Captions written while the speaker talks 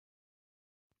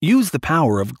Use the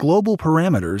power of global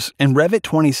parameters in Revit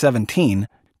 2017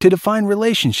 to define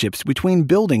relationships between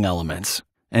building elements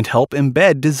and help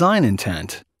embed design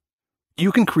intent.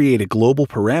 You can create a global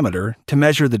parameter to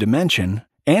measure the dimension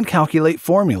and calculate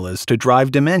formulas to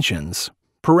drive dimensions,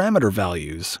 parameter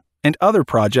values, and other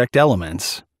project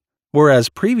elements. Whereas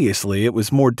previously it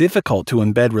was more difficult to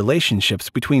embed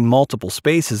relationships between multiple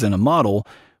spaces in a model,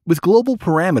 with global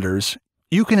parameters,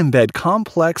 you can embed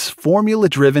complex,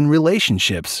 formula-driven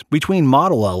relationships between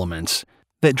model elements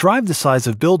that drive the size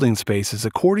of building spaces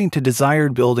according to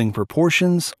desired building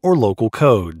proportions or local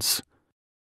codes.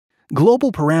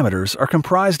 Global parameters are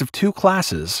comprised of two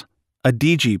classes: a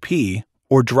DGP,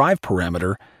 or drive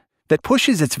parameter, that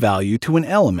pushes its value to an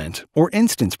element or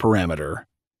instance parameter,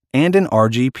 and an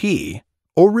RGP,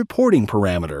 or reporting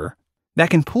parameter, that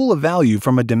can pull a value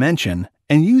from a dimension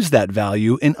and use that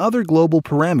value in other global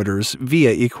parameters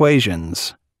via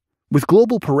equations. With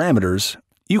global parameters,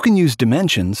 you can use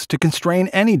dimensions to constrain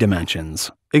any dimensions,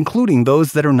 including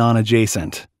those that are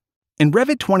non-adjacent. In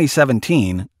Revit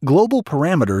 2017, global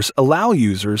parameters allow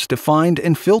users to find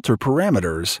and filter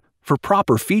parameters for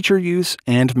proper feature use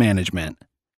and management.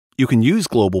 You can use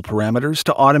global parameters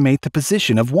to automate the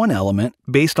position of one element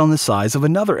based on the size of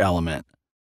another element.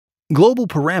 Global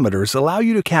parameters allow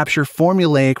you to capture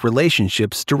formulaic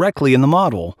relationships directly in the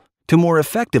model to more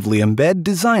effectively embed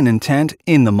design intent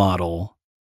in the model.